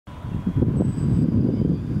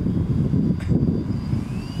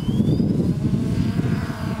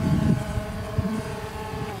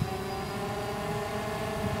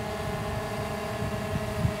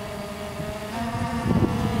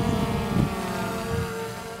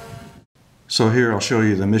So here I'll show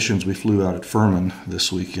you the missions we flew out at Furman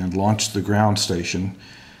this weekend. Launched the ground station.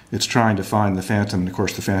 It's trying to find the Phantom, and of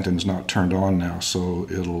course the Phantom is not turned on now, so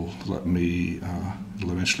it'll let me,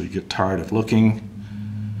 it'll eventually get tired of looking.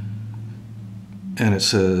 And it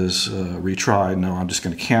says retry. No, I'm just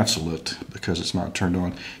going to cancel it because it's not turned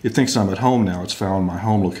on. It thinks I'm at home now. It's found my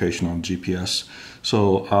home location on GPS.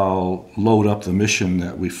 So I'll load up the mission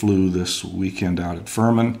that we flew this weekend out at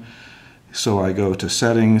Furman. So I go to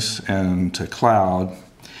settings and to cloud.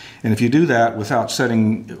 And if you do that without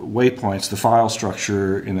setting waypoints, the file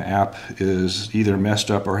structure in the app is either messed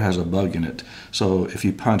up or has a bug in it. So if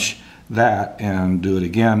you punch that and do it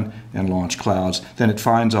again and launch clouds, then it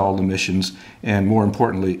finds all the missions, and more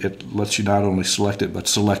importantly, it lets you not only select it, but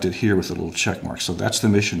select it here with a little check mark. So that's the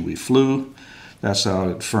mission we flew. That's out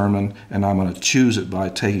at Furman, and I'm going to choose it by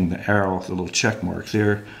taking the arrow, the little check mark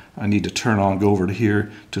there. I need to go over to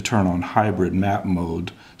here to turn on hybrid map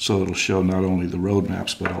mode, so it'll show not only the road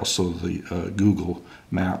maps but also the Google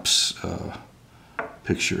Maps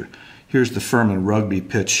picture. Here's the Furman rugby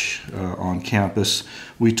pitch on campus.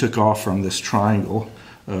 We took off from this triangle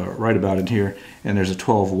right about in here, and there's a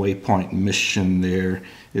 12 waypoint mission there.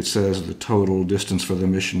 It says the total distance for the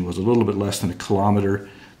mission was a little bit less than 1 kilometer.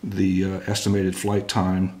 The estimated flight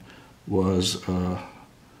time was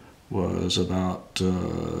about,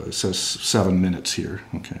 it says 7 minutes here.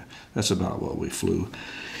 Okay, that's about what we flew.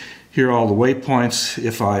 Here are all the waypoints.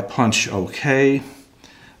 If I punch OK,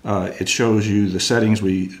 it shows you the settings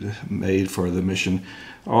we made for the mission.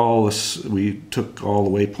 We took all the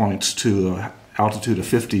waypoints to an altitude of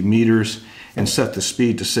 50 meters and set the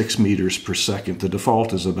speed to 6 meters per second. The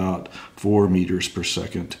default is about 4 meters per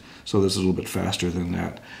second, so this is a little bit faster than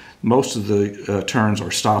that. Most of the turns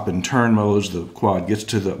are stop and turn modes. The quad gets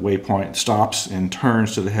to the waypoint, stops, and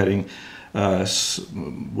turns to the heading.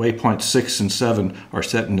 Waypoint 6 and 7 are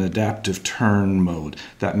set in adaptive turn mode.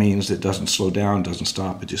 That means it doesn't slow down, doesn't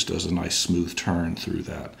stop, it just does a nice smooth turn through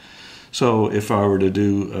that. So if I were to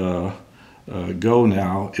do go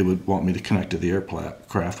now, it would want me to connect to the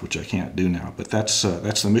aircraft, which I can't do now. But that's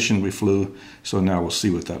the mission we flew, so now we'll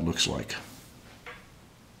see what that looks like.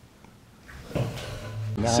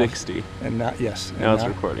 Now, 60. And now, yes. Now it's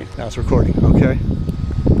recording. Now it's recording, okay.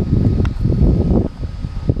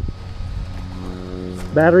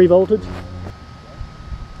 Battery voltage?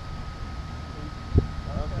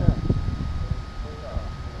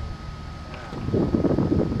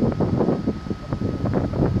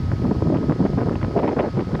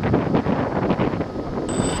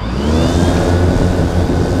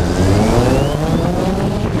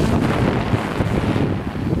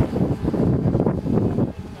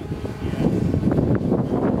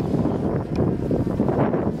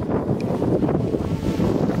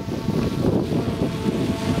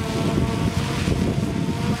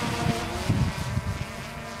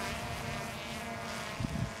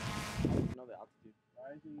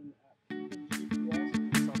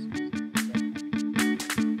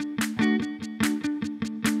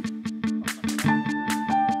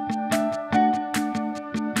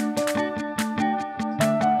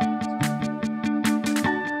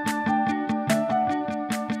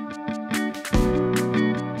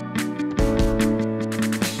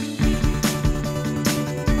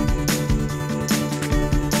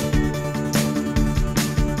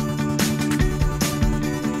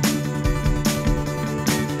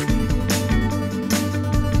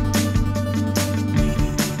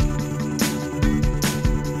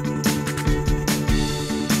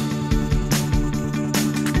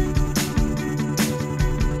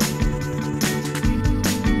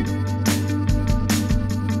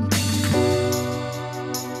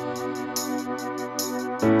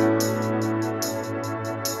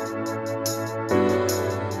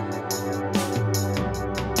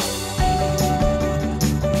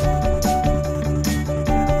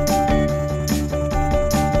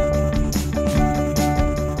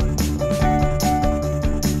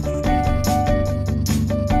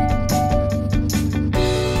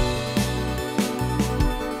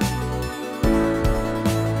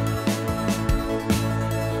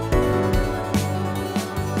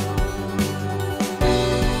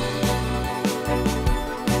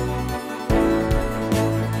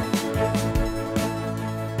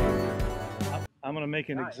 I'm going to make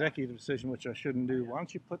an executive decision, which I shouldn't do. Why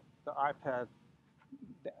don't you put the iPad,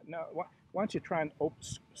 no, why don't you try and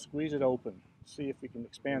squeeze it open, see if we can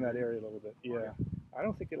expand that area a little bit. Yeah, I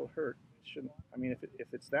don't think it'll hurt. It shouldn't. I mean, if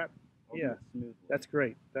it's that, yeah, that's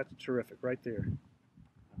great. That's terrific right there.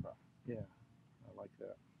 Yeah, I like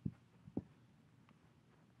that.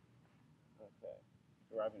 Okay,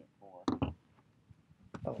 arriving at 4.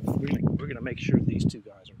 Oh, we're gonna make sure these two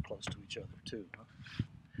guys are close to each other too. Huh?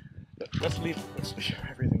 But let's show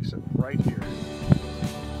everything so right here.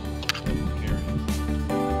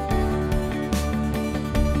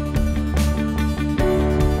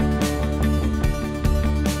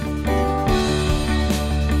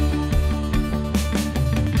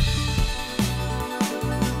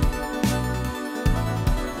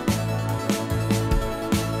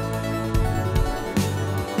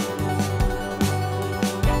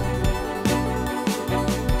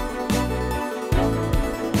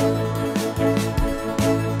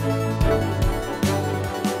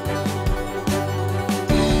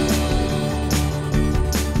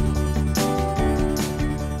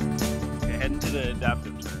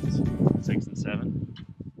 Adaptive turns 6 and 7.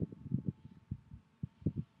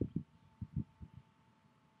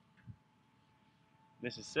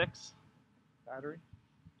 This is 6. Battery?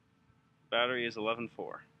 Battery is 11.4.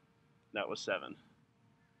 That was 7.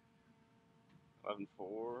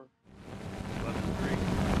 11.4. 11.3.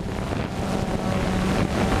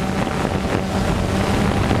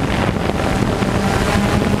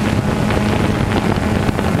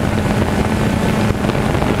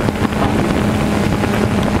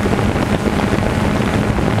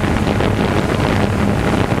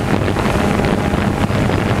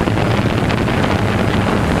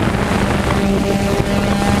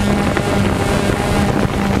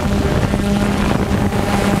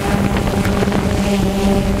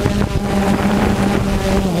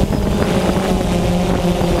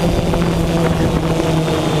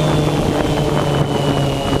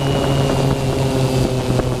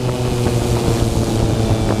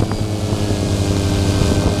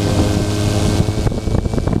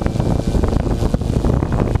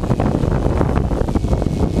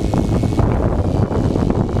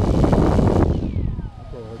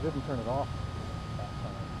 Didn't turn it off that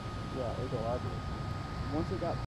time. Yeah, they go ugly. Once it got